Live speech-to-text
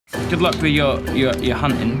Good luck with your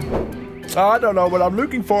hunting. I don't know what I'm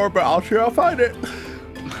looking for, but I'll find it.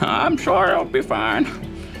 I'm sure it'll be fine.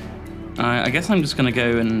 I guess I'm just gonna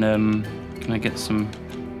go and can I get some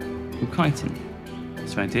chitin?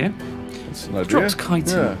 That's an idea. That's an idea. Drops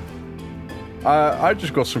chitin. Yeah. I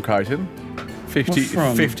just got some chitin.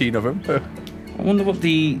 15 of them. I wonder what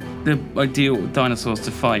the ideal dinosaurs to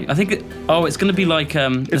fight. I think it's going to be like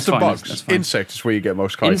it's the bugs. That's insects is where you get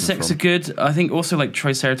most chitin Insects from. are good. I think also like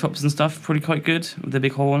triceratops and stuff probably quite good with the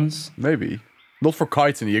big horns. Maybe not for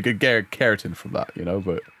chitin. You could get keratin from that, you know.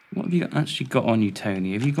 But what have you actually got on you,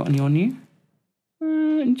 Tony? Have you got any on you?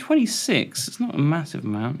 26. It's not a massive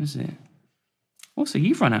amount, is it? Also,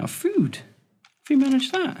 you've run out of food. Have you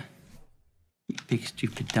managed that? You big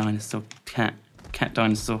stupid dinosaur cat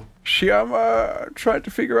dinosaur. See, I'm trying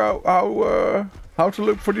to figure out how to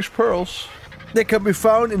look for these pearls. They can be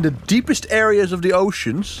found in the deepest areas of the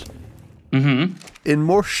oceans, in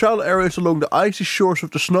more shallow areas along the icy shores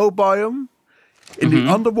of the snow biome, in the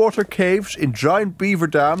underwater caves, in giant beaver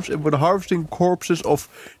dams, and when harvesting corpses of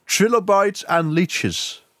trilobites and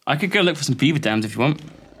leeches. I could go look for some beaver dams if you want.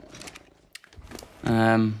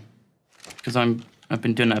 Because I've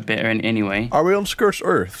been doing that a bit anyway. Are we on Scourge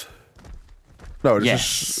Earth? No,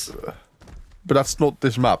 this is... But that's not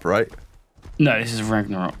this map, right? No, this is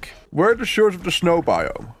Ragnarok. Where are the shores of the snow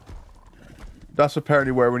biome? That's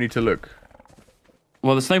apparently where we need to look.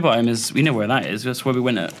 Well, the snow biome is... We know where that is. That's where we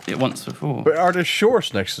went it once before. But are there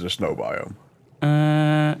shores next to the snow biome?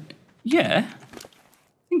 Yeah. I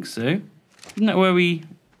think so. Isn't that where we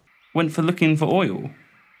went for looking for oil?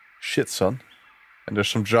 Shit, son. And there's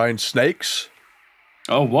some giant snakes.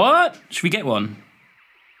 Oh, what? Should we get one?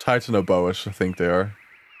 Titanoboas, I think they are.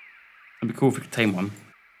 It'd be cool if we could tame one.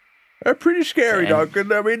 They're pretty scary,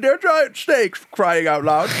 Duncan. I mean, they're giant snakes, for crying out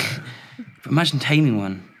loud. But imagine taming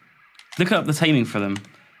one. Look up the taming for them.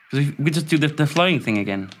 Because we just do the flying thing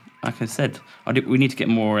again. Like I said, we need to get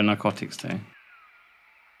more narcotics too.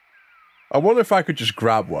 I wonder if I could just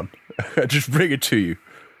grab one and just bring it to you.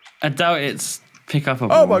 I doubt it's pick up a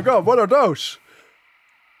Oh my god, what are those?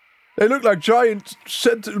 They look like giant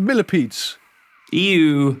millipedes.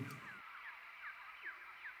 Ew.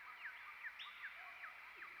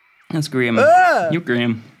 That's grim. You're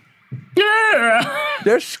grim. Yeah.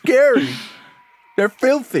 They're scary. They're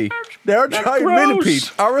filthy. They're giant millipedes.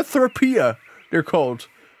 Arithropia, they're called.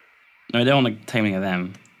 No, I don't want to tame any of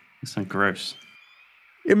them. It's so gross.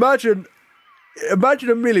 Imagine a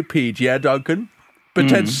millipede, yeah, Duncan? But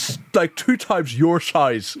then like 2 times your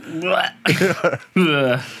size. That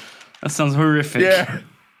sounds horrific.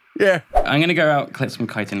 Yeah. I'm going to go out and collect some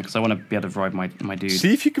chitin because I want to be able to ride my dude.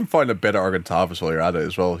 See if you can find a better Argentavis while you're at it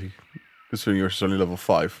as well. Considering you're only level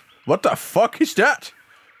 5. What the fuck is that?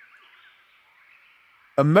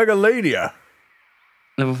 A Megalania.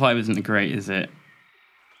 Level 5 isn't great, is it?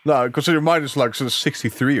 No, consider mine is like sort of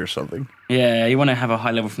 63 or something. Yeah, you want to have a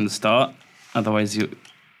high level from the start. Otherwise, the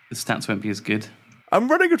stats won't be as good. I'm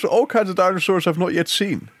running into all kinds of dinosaurs I've not yet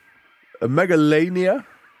seen. A Megalania.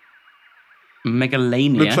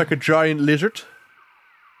 Megalania? Looks like a giant lizard.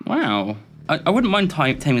 Wow. I wouldn't mind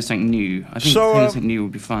taming something new. I think taming something new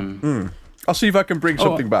would be fun. I'll see if I can bring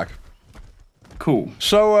something back. Cool.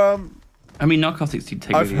 So, how many narcotics do you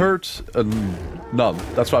take? I've heard none.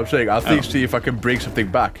 That's what I'm saying. I'll see if I can bring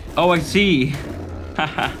something back. Oh, I see.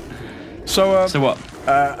 So what?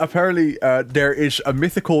 Apparently, there is a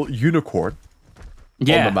mythical unicorn on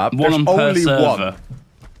the map. One There's per only server. one.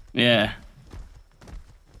 Yeah.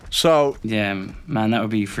 So... Yeah, man, that would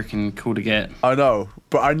be freaking cool to get. I know,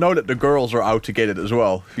 but I know that the girls are out to get it as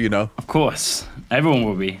well, you know? Of course. Everyone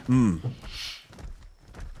will be.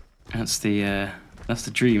 That's the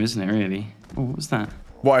dream, isn't it, really? Oh, what was that?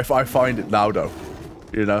 What if I find it now, though?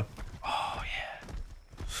 You know? Oh,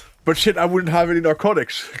 yeah. But shit, I wouldn't have any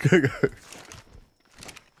narcotics.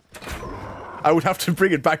 I would have to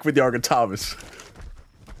bring it back with the Argentavis.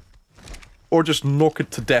 Or just knock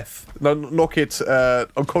it to death. No, knock it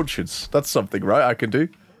unconscious. That's something, right? I can do.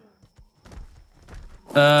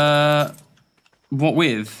 What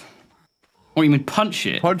with? What, you mean punch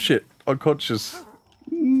it? Punch it unconscious.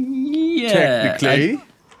 Yeah.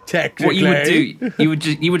 Technically. What you would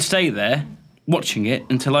do, you would stay there watching it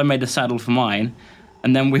until I made a saddle for mine,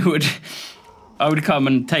 and then I would come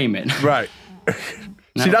and tame it. Right.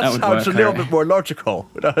 See, that sounds a little bit more logical.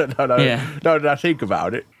 No, now that I think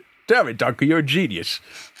about it. Damn it, Duncan, you're a genius.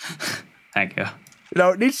 Thank you. You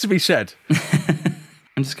know, it needs to be said.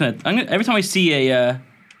 I'm gonna every time I see a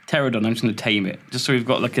pterodon, I'm just gonna tame it, just so we've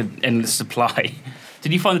got like an endless supply.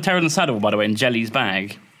 Did you find the pterodon saddle, by the way, in Jelly's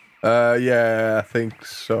bag? Yeah, I think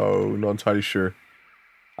so. Not entirely sure.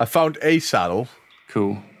 I found a saddle.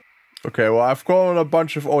 Cool. Okay, well, I've got a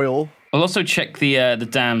bunch of oil. I'll also check the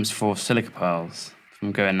dams for silica pearls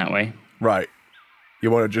from going that way. Right. You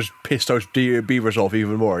want to just piss those beavers off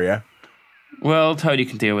even more, yeah? Well, Tony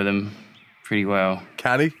can deal with them pretty well.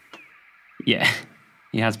 Can he? Yeah,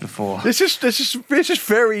 he has before. This is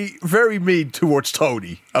very, very mean towards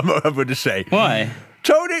Tony, I'm going to say. Why?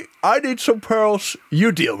 Tony, I need some pearls.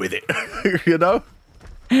 You deal with it. You know?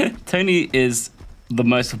 Tony is the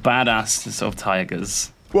most badass of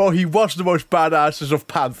tigers. Well, he was the most badasses of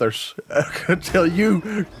panthers until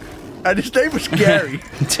you... And his name was Gary.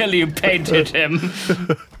 Until you painted him.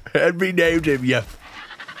 And renamed him, you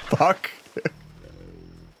fuck.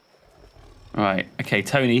 Right, okay,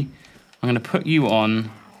 Tony, I'm going to put you on...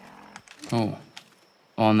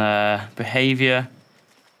 on behavior...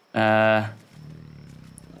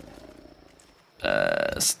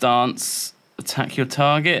 stance, attack your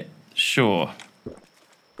target. Sure.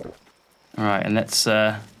 All right, and let's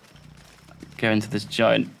go into this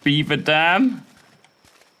giant beaver dam.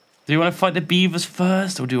 Do you want to fight the beavers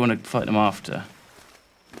first, or do you want to fight them after?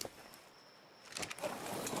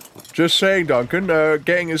 Just saying, Duncan,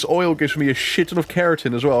 getting his oil gives me a shit ton of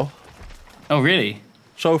keratin as well. Oh, really?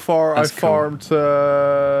 So far, I've farmed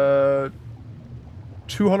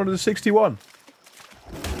 261.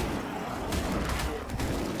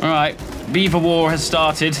 All right, beaver war has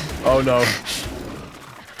started. Oh no.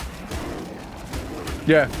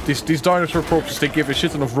 Yeah, these dinosaur corpses, they give a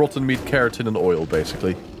shit ton of rotten meat, keratin, and oil,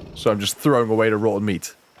 basically. So I'm just throwing away the rotten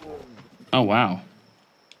meat. Oh, wow.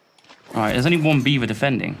 All right, there's only one beaver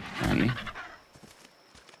defending, apparently.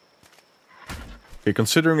 Okay,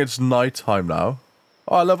 considering it's night time now.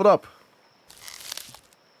 Oh, I leveled up.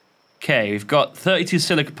 Okay, we've got 32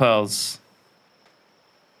 silica pearls.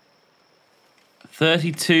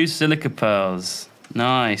 32 silica pearls.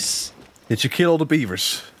 Nice. Did you kill all the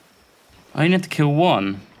beavers? I only had to kill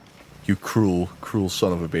one. You cruel, cruel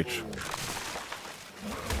son of a bitch.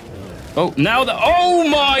 Oh, now the... Oh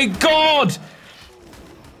my god!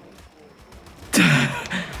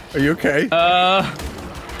 Are you okay?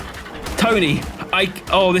 Tony,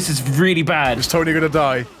 Oh, this is really bad. Is Tony gonna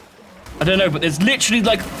die? I don't know, but there's literally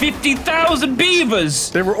like 50,000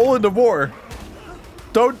 beavers! They were all in the war.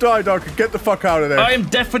 Don't die, Duncan. Get the fuck out of there. I am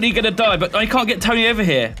definitely gonna die, but I can't get Tony over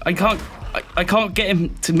here. I can't get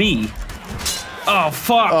him to me. Oh,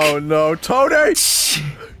 fuck. Oh, no. Tony!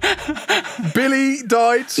 Billy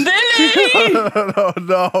died. Billy! Oh,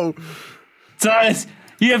 no. Silas,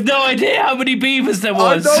 you have no idea how many beavers there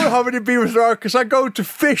was. I know how many beavers there are because I go to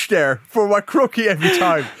fish there for my crookie every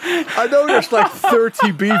time. I know there's like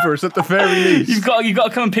 30 beavers at the very least. You've got to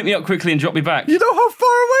come and pick me up quickly and drop me back. You know how far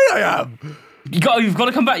away I am. You've got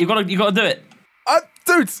to come back. You've got to do it.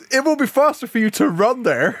 Dude, it will be faster for you to run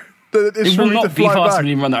there than it is it for will me to not be fly faster back. when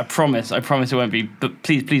you run there. I promise it won't be. But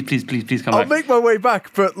please come I'll back. make my way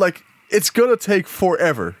back, but like it's gonna take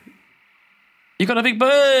forever. You got a big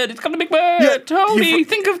bird. It's got a big bird. Yeah, Tony,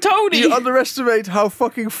 think of Tony. You underestimate how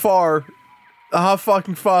fucking fast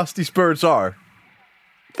these birds are.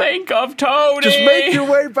 Think of Tony. Just make your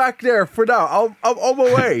way back there for now. I'm on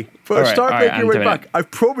my way. But start making your way back. I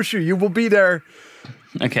promise you will be there.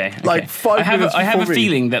 Okay. Like 5 minutes I have a before me.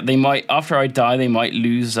 feeling that they might, after I die, they might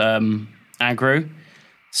lose aggro.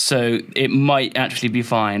 So it might actually be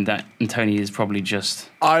fine that Tony is probably just...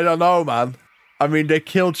 I don't know, man. I mean, they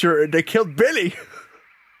killed Billy.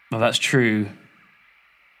 Well, that's true.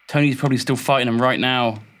 Tony's probably still fighting him right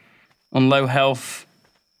now. On low health.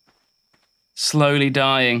 Slowly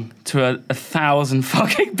dying to 1,000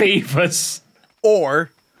 fucking beavers.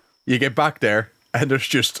 Or you get back there and there's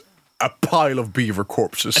just a pile of beaver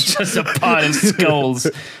corpses. Just a pile of skulls.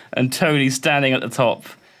 And Tony standing at the top.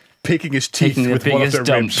 Picking his teeth with one of their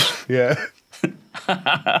ribs. Yeah.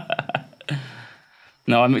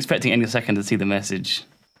 No, I'm expecting any second to see the message.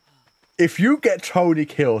 If you get Tony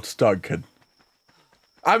killed, Duncan.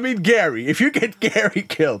 I mean Gary. If you get Gary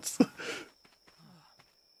killed.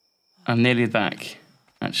 I'm nearly back.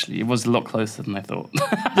 Actually, it was a lot closer than I thought.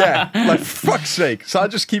 Yeah, like fuck's sake. So I'll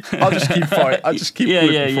just keep fighting. I'll just keep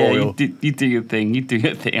looking for oil. You do your thing. You do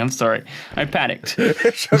your thing. I'm sorry. I panicked.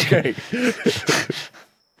 It's okay.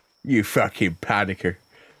 You fucking panicker.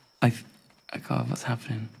 God, what's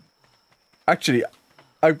happening? Actually,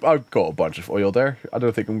 I've got a bunch of oil there. I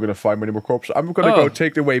don't think I'm going to find many more corpses. I'm going to go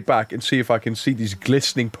take the way back and see if I can see these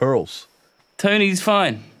glistening pearls. Tony's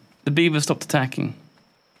fine. The beavers stopped attacking.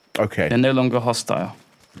 Okay. They're no longer hostile.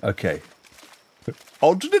 Okay.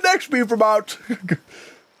 On to the next beaver mount.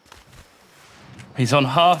 He's on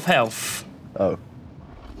half health. Oh.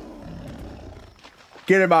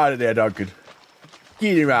 Get him out of there, Duncan.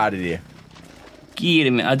 Get him out of there. Get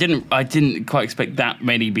him. I didn't quite expect that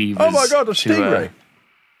many beavers. Oh my god, a stingray.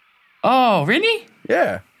 Oh, really?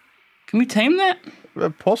 Yeah. Can we tame that?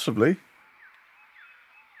 Possibly.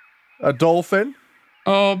 A dolphin.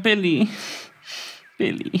 Oh, Billy.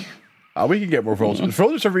 Billy. Oh, we can get more vultures.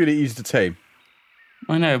 Vultures are really easy to tame.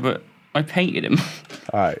 I know, but I painted him.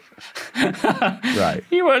 Alright. Right.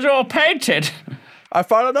 He was all painted. I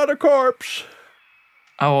found another corpse.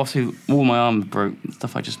 Oh, also, all my armor broke.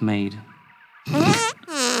 Stuff I just made.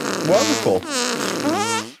 Wonderful.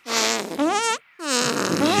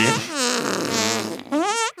 Shit.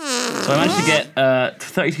 So I managed to get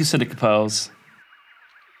 32 silica pearls.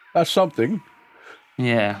 That's something.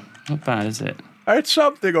 Yeah, not bad, is it? It's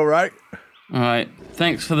something, alright. Alright,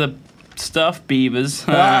 thanks for the stuff, beavers.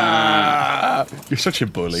 You're such a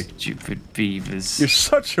bully. Stupid beavers. You're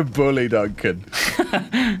such a bully, Duncan.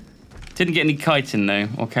 Didn't get any chitin, though,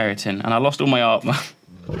 or keratin, and I lost all my armor.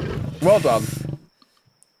 Well done.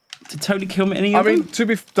 Did Tony kill me any of them? I mean, to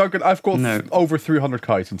be Duncan, I've got over 300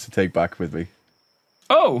 chitins to take back with me.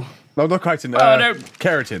 Oh! No, not chitin,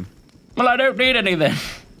 keratin. Well, I don't need any then.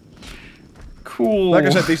 Cool. Like I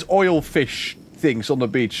said, these oil fish things on the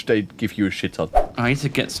beach, they give you a shit ton. I need to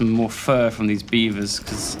get some more fur from these beavers,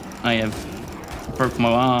 because I have broken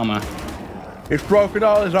my armor. It's broken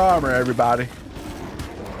all his armor, everybody.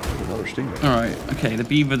 Another stingray. Alright, okay, the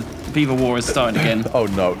beaver war is starting again. Oh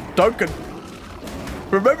no. Duncan!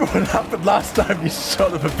 Remember what happened last time, you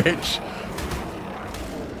son of a bitch?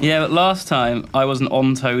 Yeah, but last time I wasn't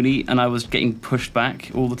on Tony and I was getting pushed back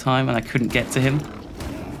all the time and I couldn't get to him.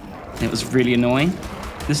 And it was really annoying.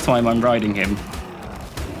 This time I'm riding him.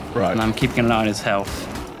 Right. And I'm keeping an eye on his health.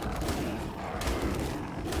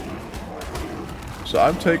 So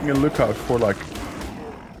I'm taking a look out for like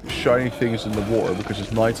shiny things in the water because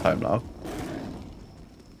it's nighttime now.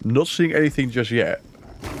 Not seeing anything just yet.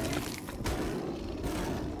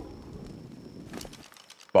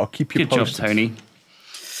 But I'll keep you posted. Good job, Tony.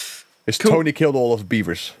 Is cool. Tony killed all of the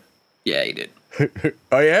beavers? Yeah, he did.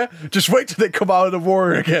 Oh yeah? Just wait till they come out of the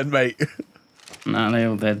water again, mate. Nah, they're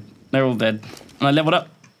all dead. They're all dead. And I leveled up.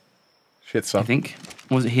 Shit, son. I think.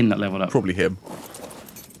 Or was it him that leveled up? Probably him.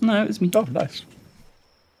 No, it was me. Oh, nice.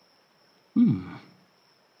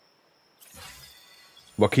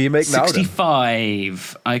 What can you make now,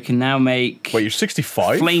 65. I can now make... Wait, you're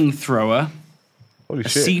 65? Flamethrower. Holy a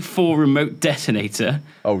shit. C4 remote detonator.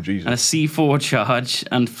 Oh, Jesus. And a C4 charge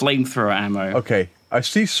and flamethrower ammo. Okay, I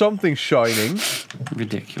see something shining.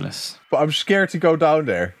 Ridiculous. But I'm scared to go down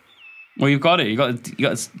there. Well, you've got it. You got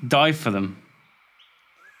to dive for them.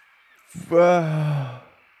 But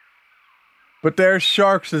there's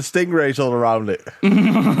sharks and stingrays all around it.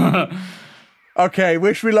 Okay,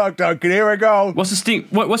 wish me luck, Duncan. Here I go. What's the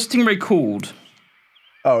stingray called?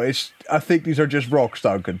 Oh, I think these are just rocks,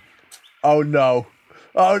 Duncan. Oh no.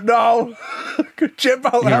 Oh no. Jimbo,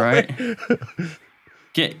 help right. me.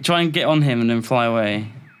 Try and get on him and then fly away.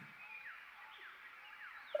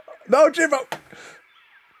 No, Jimbo.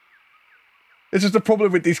 This is the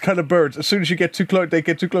problem with these kind of birds. As soon as you get too close, they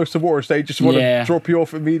get too close to water, they just want to drop you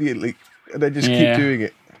off immediately. And they just keep doing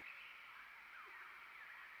it.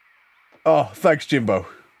 Oh, thanks, Jimbo.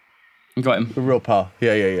 You got him. The real pal.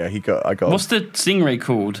 Yeah. I got What's the stingray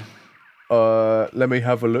called? Let me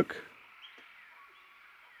have a look.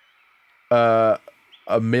 A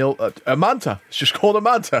manta. It's just called a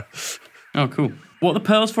manta. Oh, cool. What are the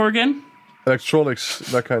pearls for again? Electronics,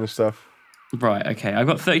 that kind of stuff. Right, okay. I've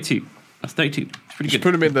got 32. That's 32. It's pretty just good.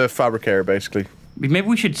 Put them in the fabricator, basically. Maybe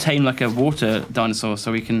we should tame like a water dinosaur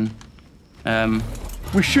so we can...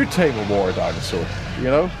 We should tame a water dinosaur, you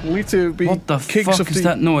know? We need to be what the kings fuck of is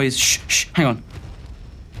that noise? Shh, hang on.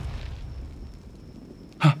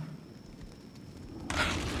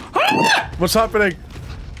 What's happening?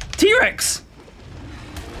 T-Rex!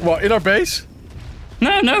 What, in our base?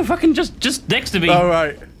 No, fucking just next to me. Oh,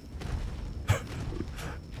 right.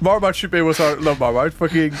 Marmite should be able to... Not Marmite,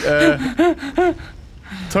 fucking...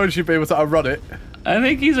 Tony should be able to outrun it. I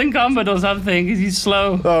think he's encumbered or something, because he's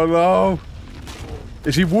slow. Oh, no.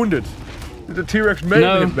 Is he wounded? Did the T-Rex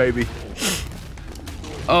maim him, baby?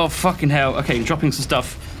 Oh, fucking hell. Okay, dropping some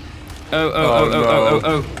stuff.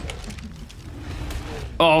 Oh.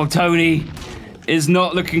 Oh, Tony is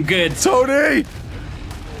not looking good. Tony!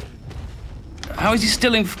 How is he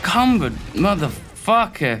still encumbered?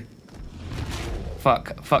 Motherfucker.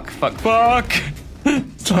 Fuck.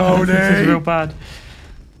 Tony! This is real bad.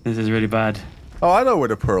 This is really bad. Oh, I know where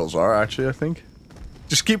the pearls are, actually, I think.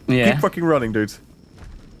 Just keep fucking running, dude.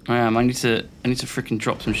 I am. I need to freaking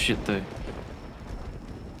drop some shit, though.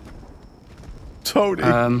 Tony!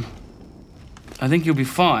 I think you'll be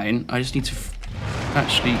fine. I just need to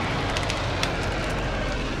actually...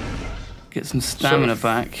 Get some stamina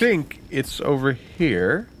back. I think it's over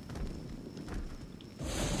here.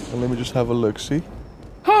 Well, let me just have a look, see?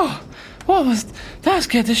 Oh, what was... That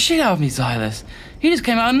scared the shit out of me, Silas. He just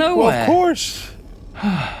came out of nowhere. Well, of course.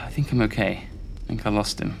 I think I'm okay. I think I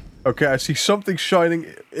lost him. Okay, I see something shining.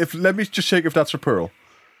 Let me just check if that's a pearl.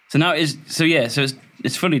 So now so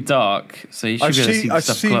it's fully dark, so you should be able to see the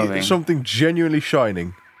stuff glowing. I see something genuinely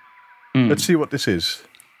shining. Let's see what this is.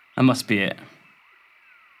 That must be it.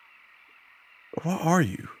 What are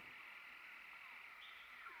you?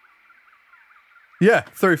 Yeah,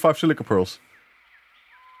 35 silica pearls.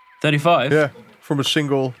 35? Yeah, from a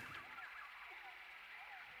single...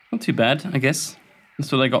 Not too bad, I guess.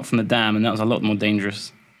 That's what I got from the dam, and that was a lot more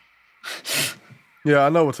dangerous. Yeah, I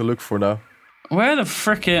know what to look for now. Where the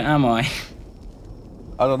fricker am I?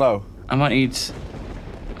 I don't know. I might need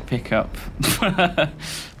a pickup.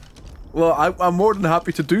 Well, I'm more than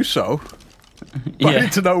happy to do so. But Yeah. I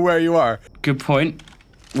need to know where you are. Good point.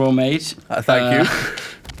 Well made. Thank you.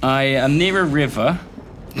 I am near a river.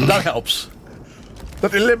 That helps.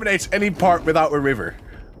 That eliminates any part without a river.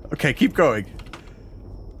 Okay, keep going.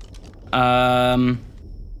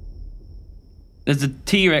 There's a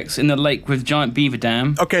T-Rex in the lake with giant beaver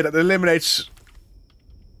dam. Okay, that eliminates...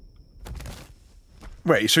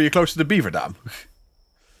 Wait, so you're close to the beaver dam?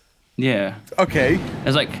 Yeah. Okay.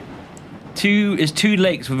 There's like two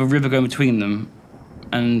lakes with a river going between them.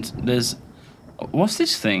 And there's... What's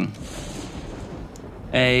this thing?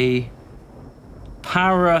 A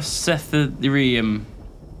Paracetherium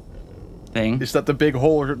thing. Is that the big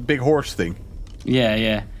horse thing? Yeah,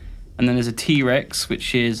 yeah. And then there's a T-Rex,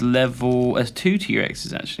 which is level... There's two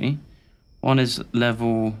T-Rexes, actually. One is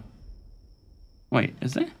level... Wait,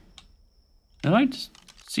 is there? Did I just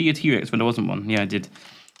see a T-Rex when there wasn't one? Yeah, I did.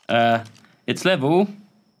 It's level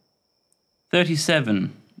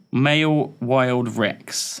 37. Male Wild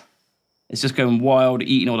Rex. It's just going wild,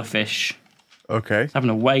 eating all the fish. Okay. It's having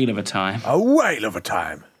a whale of a time. A whale of a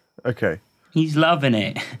time. Okay. He's loving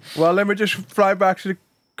it. Well, let me just fly back to the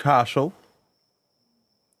castle.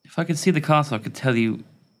 If I could see the castle, I could tell you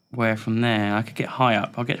where from there. I could get high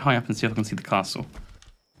up. I'll get high up and see if I can see the castle.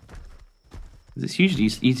 It's usually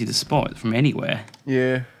easy to spot from anywhere.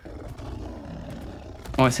 Yeah.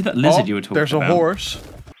 Oh, I see that lizard you were talking about. There's a horse.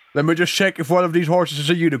 Let me just check if one of these horses is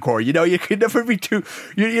a unicorn. You know, you can never be too...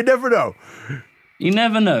 You never know. You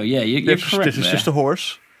never know. Yeah, you're correct. This is just a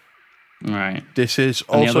horse. Right. This is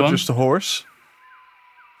also just a horse.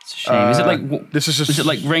 It's a shame. Is it like is it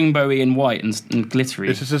like rainbowy and white and glittery?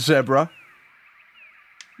 This is a zebra.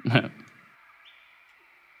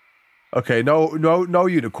 Okay, no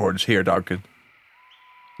unicorns here, Duncan.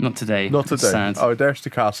 Not today. Not today. Sad. Oh, there's the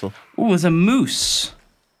castle. Oh, there's a moose.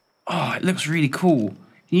 Oh, it looks really cool.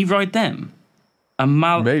 Can you ride them? A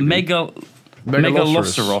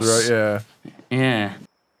megaloceros. Right, yeah. Yeah.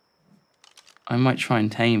 I might try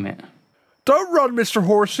and tame it. Don't run, Mr.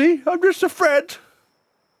 Horsey. I'm just a friend.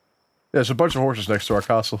 There's a bunch of horses next to our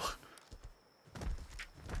castle.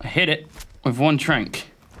 I hit it with one trank.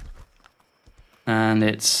 And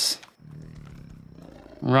it's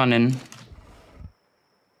running.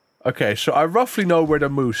 Okay, so I roughly know where the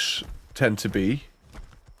moose tend to be.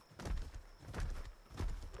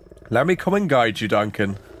 Let me come and guide you,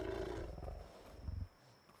 Duncan.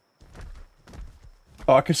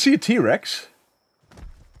 Oh, I can see a T-Rex.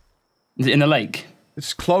 Is it in the lake?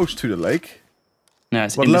 It's close to the lake. No,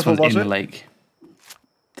 it's what in this level one's was in it? the lake.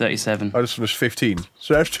 37. Oh, this one is 15.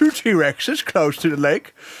 So there's two T-Rexes close to the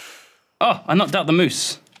lake. Oh, I knocked out the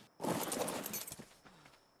moose.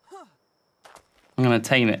 I'm going to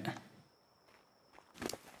tame it.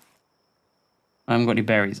 I haven't got any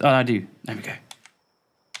berries. Oh, I do. There we go.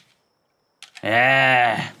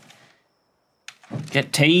 Yeah.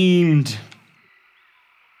 Get tamed.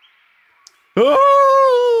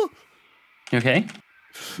 Oh! You okay?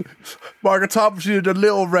 Margaret Thomas needed a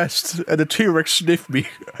little rest, and the T-Rex sniffed me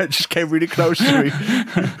and just came really close to me.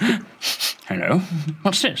 Hello?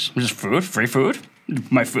 What's this? Is this food? Free food?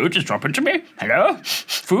 My food just dropping to me? Hello?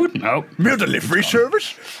 Food? No. Meal delivery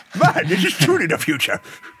service? Man, this is truly the future.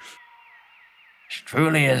 It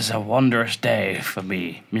truly is a wondrous day for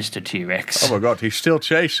me, Mr. T-Rex. Oh my god, he's still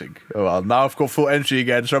chasing. Oh, well, now I've got full energy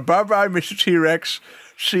again, so bye-bye, Mr. T-Rex.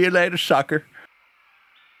 See you later, sucker.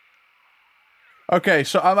 Okay,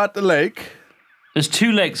 so I'm at the lake. There's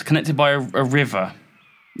two lakes connected by a river.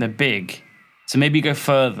 They're big. So maybe go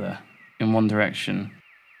further in one direction.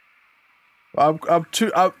 I'm at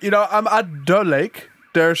the lake.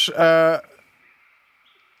 There's,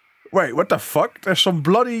 wait, what the fuck? There's some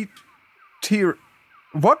bloody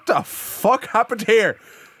What the fuck happened here?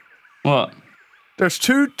 What? There's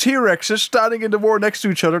 2 T-Rexes standing in the water next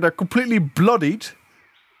to each other. They're completely bloodied.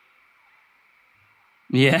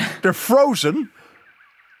 Yeah. They're frozen.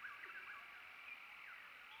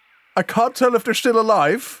 I can't tell if they're still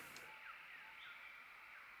alive.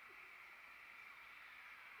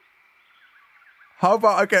 How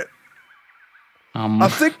about I get... I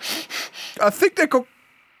think they go...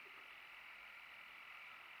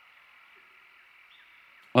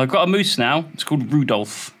 Well, I've got a moose now. It's called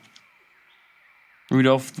Rudolph.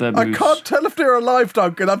 Rudolph the moose. I can't tell if they're alive,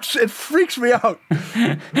 Duncan. It freaks me out.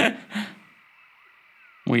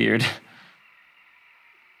 Weird.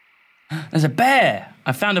 There's a bear.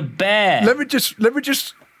 I found a bear. Let me just.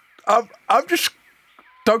 I'm just.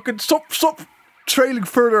 Duncan, stop trailing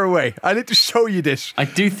further away. I need to show you this. I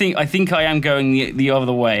think I am going the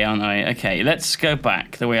other way, aren't I? Okay, let's go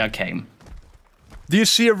back the way I came. Do you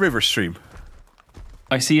see a river stream?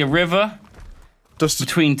 I see a river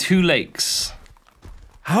between 2 lakes.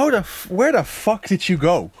 Where the fuck did you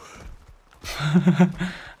go?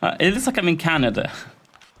 It looks like I'm in Canada.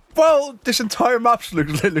 Well, this entire map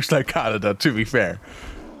looks like Canada, to be fair.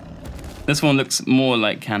 This one looks more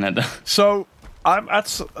like Canada. So, I'm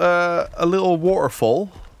at a little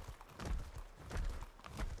waterfall.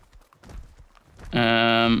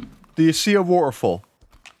 Do you see a waterfall?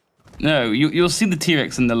 No, you'll see the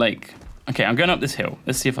T-Rex in the lake. Okay, I'm going up this hill.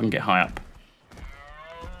 Let's see if I can get high up.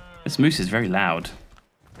 This moose is very loud.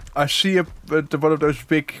 I see one of those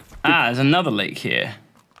big... There's another lake here.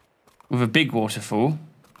 With a big waterfall. Do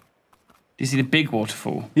you see the big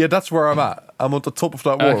waterfall? Yeah, that's where I'm at. I'm on the top of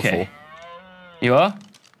that waterfall. Okay. You are?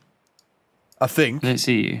 I think. I don't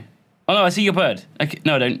see you. Oh no, I see your bird. Okay,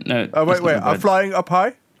 no, I don't. No. Oh wait, I'm flying up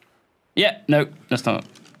high? Yeah, no, that's not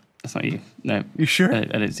you. No. You sure? I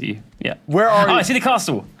don't see you. Yeah. Where are you? I see the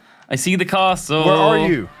castle. I see the castle. Where are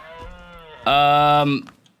you?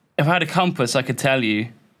 If I had a compass, I could tell you.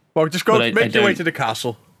 Well, just go make your way to the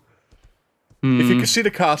castle. If you can see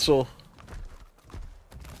the castle.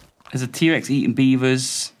 There's a T-Rex eating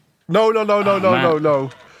beavers. No.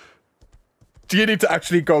 Do you need to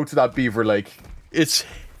actually go to that beaver lake? It's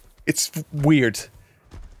weird.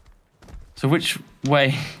 So which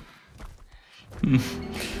way?